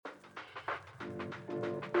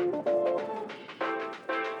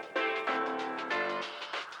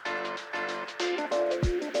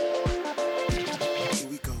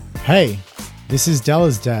Hey, this is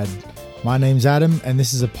Della's dad. My name's Adam, and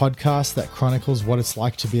this is a podcast that chronicles what it's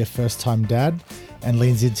like to be a first-time dad and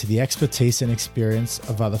leans into the expertise and experience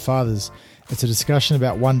of other fathers. It's a discussion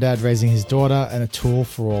about one dad raising his daughter and a tool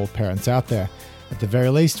for all parents out there. At the very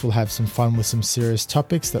least, we'll have some fun with some serious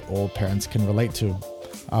topics that all parents can relate to.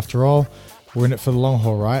 After all, we're in it for the long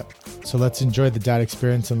haul, right? So let's enjoy the dad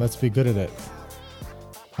experience and let's be good at it.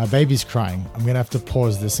 My baby's crying. I'm going to have to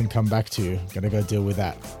pause this and come back to you. Going to go deal with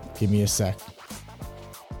that. Give me a sec.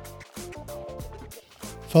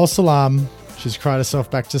 False alarm. She's cried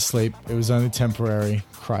herself back to sleep. It was only temporary.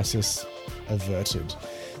 Crisis averted.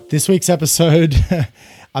 This week's episode,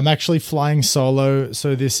 I'm actually flying solo,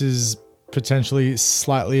 so this is potentially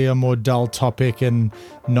slightly a more dull topic and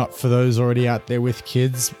not for those already out there with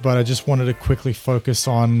kids, but I just wanted to quickly focus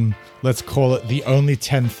on, let's call it the only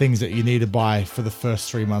 10 things that you need to buy for the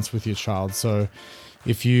first 3 months with your child. So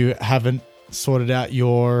if you haven't sorted out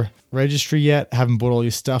your registry yet, haven't bought all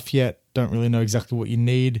your stuff yet, don't really know exactly what you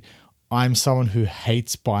need, I'm someone who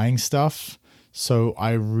hates buying stuff. So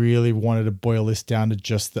I really wanted to boil this down to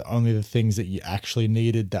just only the things that you actually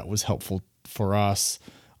needed that was helpful for us.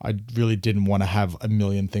 I really didn't want to have a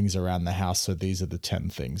million things around the house, so these are the 10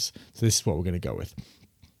 things. So this is what we're going to go with.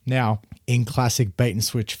 Now, in classic bait and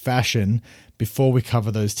switch fashion, before we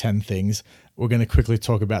cover those 10 things, we're going to quickly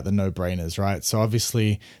talk about the no-brainers, right? So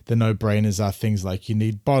obviously the no-brainers are things like you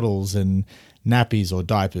need bottles and nappies or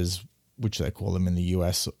diapers, which they call them in the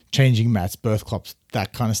US, changing mats, birth cloths,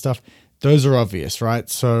 that kind of stuff. Those are obvious, right?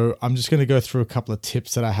 So I'm just going to go through a couple of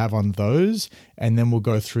tips that I have on those, and then we'll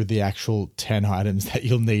go through the actual 10 items that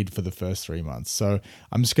you'll need for the first 3 months. So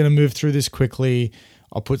I'm just going to move through this quickly.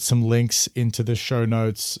 I'll put some links into the show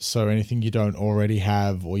notes. So anything you don't already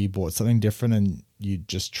have, or you bought something different and you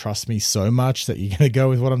just trust me so much that you're going to go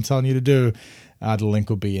with what I'm telling you to do, the link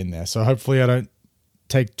will be in there. So hopefully I don't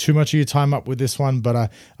take too much of your time up with this one,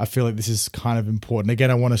 but I feel like this is kind of important.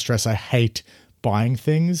 Again, I want to stress I hate buying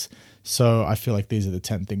things. So I feel like these are the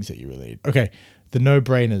 10 things that you really need. Okay, the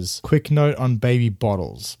no-brainers. Quick note on baby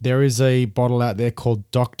bottles. There is a bottle out there called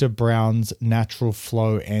Dr. Brown's Natural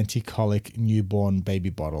Flow Anti-Colic Newborn Baby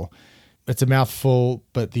Bottle. It's a mouthful,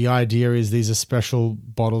 but the idea is these are special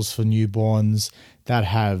bottles for newborns that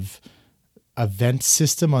have a vent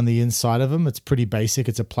system on the inside of them. It's pretty basic.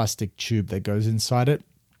 It's a plastic tube that goes inside it.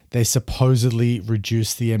 They supposedly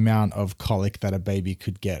reduce the amount of colic that a baby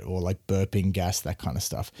could get, or like burping, gas, that kind of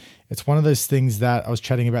stuff. It's one of those things that I was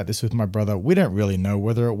chatting about this with my brother. We don't really know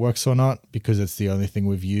whether it works or not because it's the only thing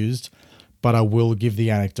we've used. But I will give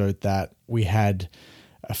the anecdote that we had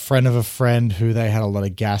a friend of a friend who they had a lot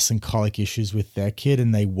of gas and colic issues with their kid,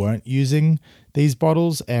 and they weren't using these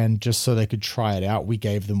bottles. And just so they could try it out, we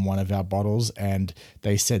gave them one of our bottles, and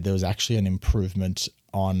they said there was actually an improvement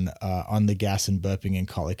on the gas and burping and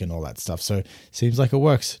colic and all that stuff. So seems like it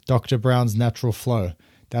works. Dr. Brown's Natural Flow.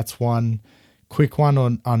 That's one. Quick one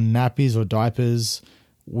on nappies or diapers.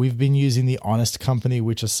 We've been using the Honest Company,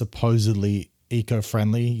 which are supposedly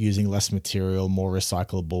eco-friendly, using less material, more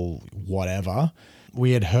recyclable, whatever.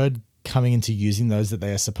 We had heard coming into using those that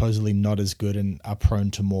they are supposedly not as good and are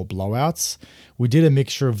prone to more blowouts. We did a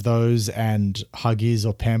mixture of those and Huggies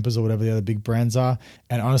or Pampers or whatever the other big brands are.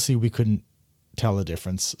 And honestly, we couldn't tell the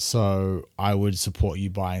difference. So I would support you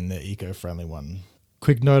buying the eco-friendly one.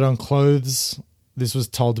 Quick note on clothes. This was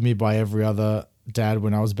told to me by every other dad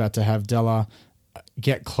when I was about to have Della.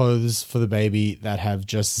 Get clothes for the baby that have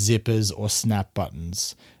just zippers or snap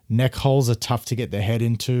buttons. Neck holes are tough to get their head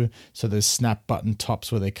into, so those snap button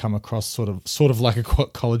tops where they come across sort of like a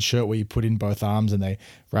collared shirt where you put in both arms and they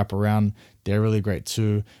wrap around, they're really great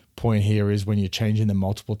too. Point here is when you're changing them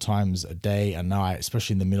multiple times a day, a night,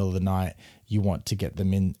 especially in the middle of the night, you want to get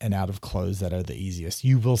them in and out of clothes that are the easiest.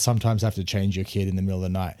 You will sometimes have to change your kid in the middle of the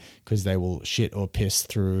night because they will shit or piss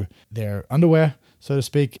through their underwear, so to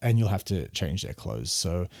speak, and you'll have to change their clothes.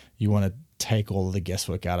 So you want to take all of the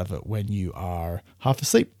guesswork out of it when you are half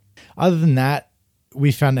asleep. Other than that,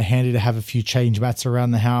 we found it handy to have a few change mats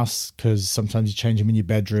around the house because sometimes you change them in your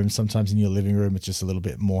bedroom, sometimes in your living room. It's just a little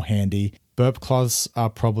bit more handy. Burp cloths are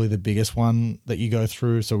probably the biggest one that you go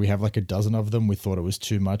through. So we have like a dozen of them. We thought it was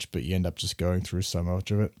too much, but you end up just going through so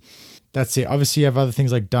much of it. That's it. Obviously, you have other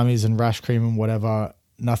things like dummies and rash cream and whatever.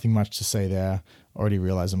 Nothing much to say there. Already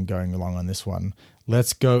realize I'm going along on this one.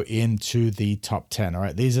 Let's go into the top 10. All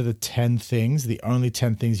right. These are the 10 things, the only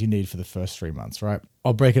 10 things you need for the first 3 months, right?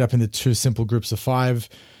 I'll break it up into two simple groups of 5.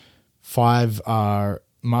 5 are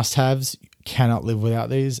must-haves. Cannot live without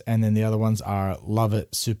these. And then the other ones are love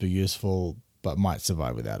it, super useful, but might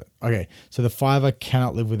survive without it. Okay, so the 5 I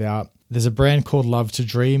cannot live without. There's a brand called Love to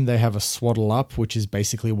Dream. They have a Swaddle Up, which is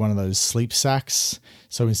basically one of those sleep sacks.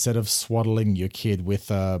 So instead of swaddling your kid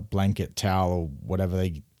with a blanket, towel, or whatever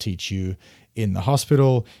they teach you in the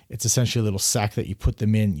hospital, it's essentially a little sack that you put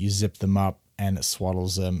them in, you zip them up, and it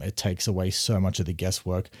swaddles them. It takes away so much of the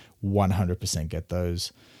guesswork. 100% get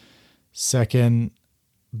those. Second,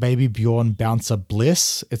 Baby Bjorn Bouncer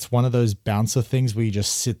Bliss. It's one of those bouncer things where you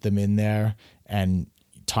just sit them in there and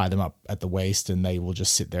tie them up at the waist and they will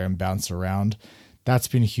just sit there and bounce around. That's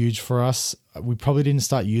been huge for us. We probably didn't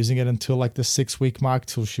start using it until like the 6-week mark,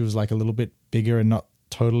 till she was like a little bit bigger and not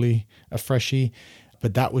totally a freshie.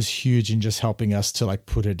 But that was huge in just helping us to like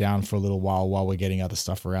put her down for a little while we're getting other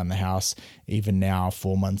stuff around the house. Even now,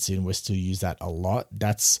 4 months in, we still use that a lot.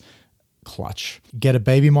 That's clutch. Get a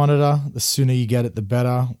baby monitor. The sooner you get it, the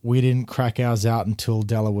better. We didn't crack ours out until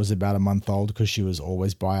Della was about a month old because she was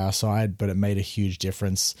always by our side, but it made a huge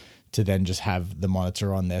difference to then just have the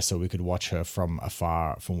monitor on there so we could watch her from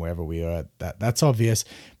afar, from wherever we were. That's obvious.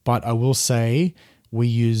 But I will say we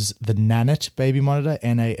use the Nanit baby monitor,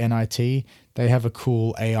 Nanit. They have a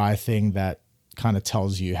cool AI thing that kind of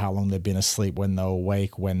tells you how long they've been asleep, when they're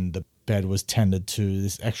awake, when the bed was tended to,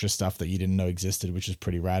 this extra stuff that you didn't know existed, which is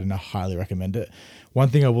pretty rad, and I highly recommend it. One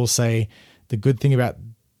thing I will say, the good thing about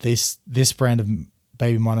this brand of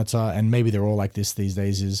baby monitor, and maybe they're all like this these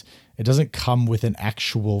days, is it doesn't come with an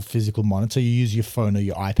actual physical monitor. You use your phone or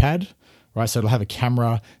your iPad, right? So it'll have a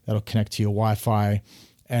camera that'll connect to your Wi-Fi.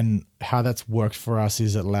 And how that's worked for us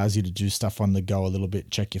is it allows you to do stuff on the go a little bit,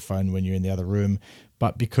 check your phone when you're in the other room.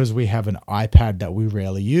 But because we have an iPad that we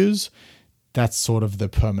rarely use, that's sort of the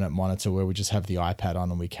permanent monitor where we just have the iPad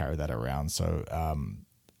on and we carry that around. So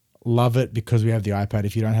love it because we have the iPad.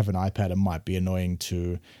 If you don't have an iPad, it might be annoying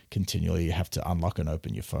to continually have to unlock and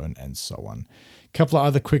open your phone and so on. A couple of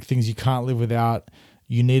other quick things you can't live without.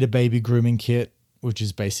 You need a baby grooming kit, which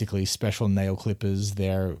is basically special nail clippers.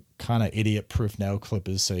 They're kind of idiot-proof nail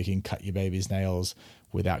clippers so you can cut your baby's nails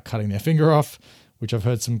without cutting their finger off, which I've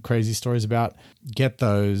heard some crazy stories about. Get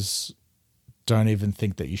those. Don't even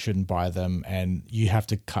think that you shouldn't buy them, and you have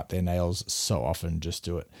to cut their nails so often. Just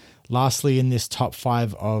do it. Lastly, in this top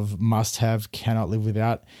 5 of must-have, cannot live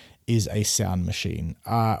without, is a sound machine.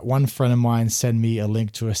 One friend of mine sent me a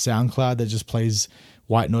link to a SoundCloud that just plays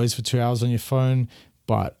white noise for 2 hours on your phone,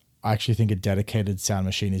 but I actually think a dedicated sound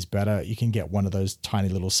machine is better. You can get one of those tiny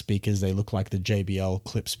little speakers. They look like the JBL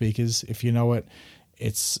clip speakers, if you know it.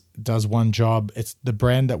 It does one job. It's the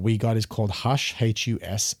brand that we got is called Hush,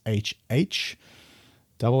 Hushh,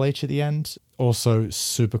 double H at the end. Also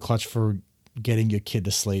super clutch for getting your kid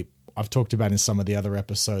to sleep. I've talked about in some of the other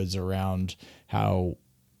episodes around how,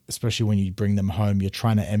 especially when you bring them home, you're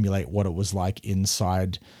trying to emulate what it was like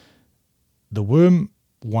inside the womb.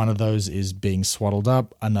 One of those is being swaddled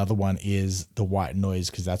up. Another one is the white noise,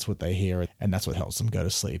 because that's what they hear and that's what helps them go to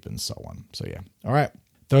sleep and so on. So yeah. All right.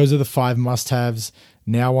 Those are the 5 must-haves.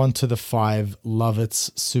 Now on to the 5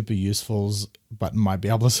 love-its, super usefuls, but might be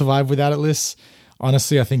able to survive without it lists.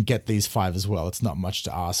 Honestly, I think get these 5 as well. It's not much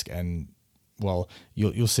to ask, and well,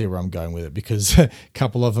 you'll see where I'm going with it, because a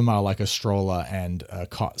couple of them are like a stroller and a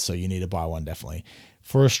cot, so you need to buy one definitely.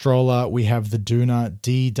 For a stroller, we have the Doona,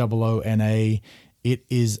 Doona. It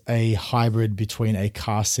is a hybrid between a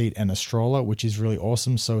car seat and a stroller, which is really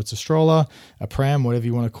awesome. So it's a stroller, a pram, whatever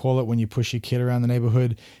you want to call it, when you push your kid around the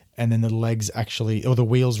neighborhood, and then the legs actually, or the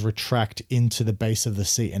wheels retract into the base of the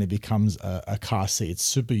seat and it becomes a car seat. It's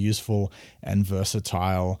super useful and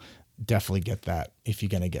versatile. Definitely get that if you're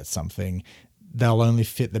going to get something. They'll only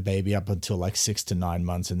fit the baby up until like 6 to 9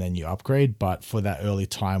 months and then you upgrade. But for that early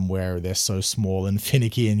time where they're so small and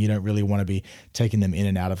finicky and you don't really want to be taking them in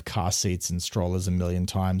and out of car seats and strollers a million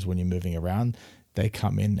times when you're moving around, they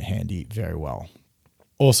come in handy very well.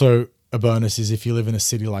 Also, a bonus is if you live in a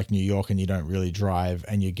city like New York and you don't really drive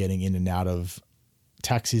and you're getting in and out of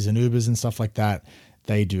taxis and Ubers and stuff like that,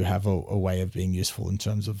 they do have a way of being useful in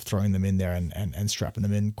terms of throwing them in there and strapping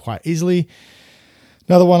them in quite easily.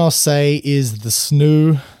 Another one I'll say is the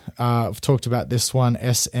Snoo. I've talked about this one,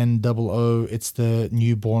 SNOO. It's the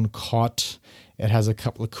newborn cot. It has a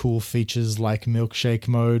couple of cool features like milkshake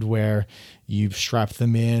mode where you strap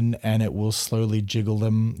them in and it will slowly jiggle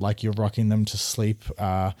them like you're rocking them to sleep,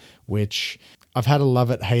 which I've had a love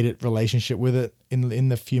it, hate it relationship with it in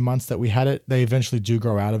the few months that we had it. They eventually do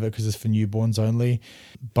grow out of it because it's for newborns only,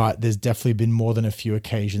 but there's definitely been more than a few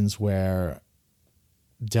occasions where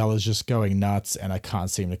Della's just going nuts and I can't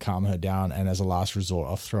seem to calm her down. And as a last resort,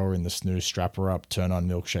 I'll throw her in the Snoo, strap her up, turn on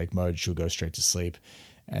milkshake mode. She'll go straight to sleep.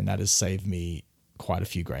 And that has saved me quite a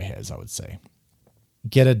few gray hairs, I would say.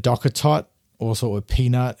 Get a DockATot also with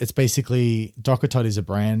Peanut. It's basically, DockATot is a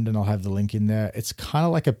brand, and I'll have the link in there. It's kind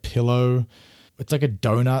of like a pillow. It's like a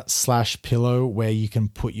donut / pillow where you can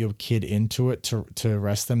put your kid into it to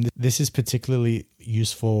rest them. This is particularly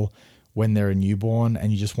useful when they're a newborn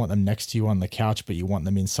and you just want them next to you on the couch, but you want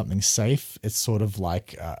them in something safe. It's sort of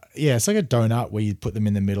like, it's like a donut where you put them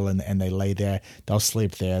in the middle and they lay there. They'll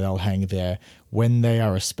sleep there. They'll hang there. When they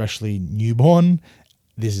are especially newborn,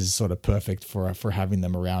 this is sort of perfect for having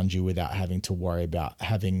them around you without having to worry about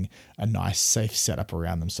having a nice, safe setup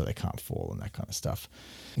around them so they can't fall and that kind of stuff.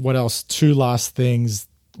 What else? 2 last things.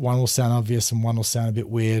 One will sound obvious and one will sound a bit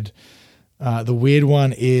weird. The weird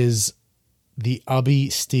one is the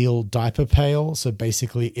Ubby Steel diaper pail. So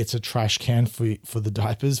basically it's a trash can for the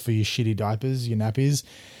diapers, for your shitty diapers, your nappies.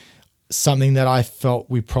 Something that I felt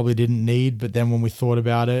we probably didn't need, but then when we thought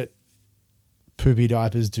about it, poopy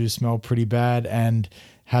diapers do smell pretty bad, and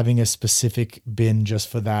having a specific bin just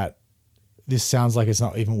for that, this sounds like it's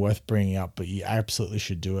not even worth bringing up, but you absolutely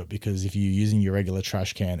should do it, because if you're using your regular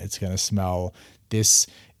trash can, it's going to smell. This,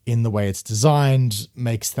 in the way it's designed,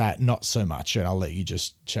 makes that not so much, and I'll let you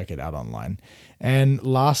just check it out online. And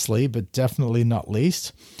lastly, but definitely not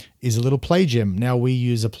least, is a little play gym. Now, we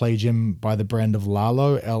use a play gym by the brand of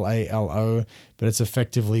Lalo, Lalo, but it's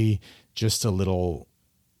effectively just a little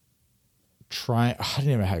I don't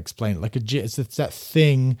even know how to explain it. Like it's that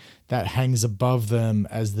thing that hangs above them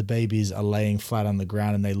as the babies are laying flat on the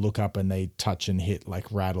ground, and they look up and they touch and hit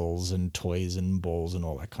like rattles and toys and balls and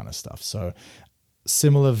all that kind of stuff. So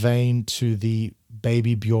similar vein to the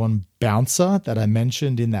Baby Bjorn bouncer that I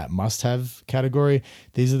mentioned in that must-have category.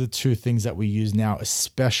 These are the 2 things that we use now,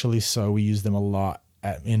 especially so we use them a lot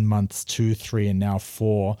in months 2, 3, and now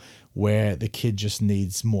 4, where the kid just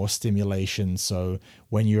needs more stimulation. So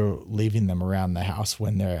when you're leaving them around the house,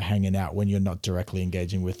 when they're hanging out, when you're not directly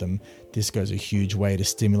engaging with them, this goes a huge way to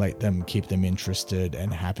stimulate them, keep them interested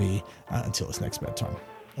and happy until it's next bedtime.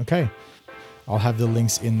 Okay, I'll have the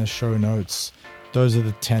links in the show notes. Those are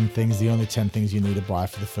the 10 things, the only 10 things you need to buy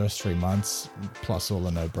for the first 3 months, plus all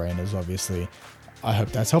the no-brainers, obviously. I hope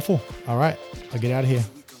that's helpful. All right, I'll get out of here.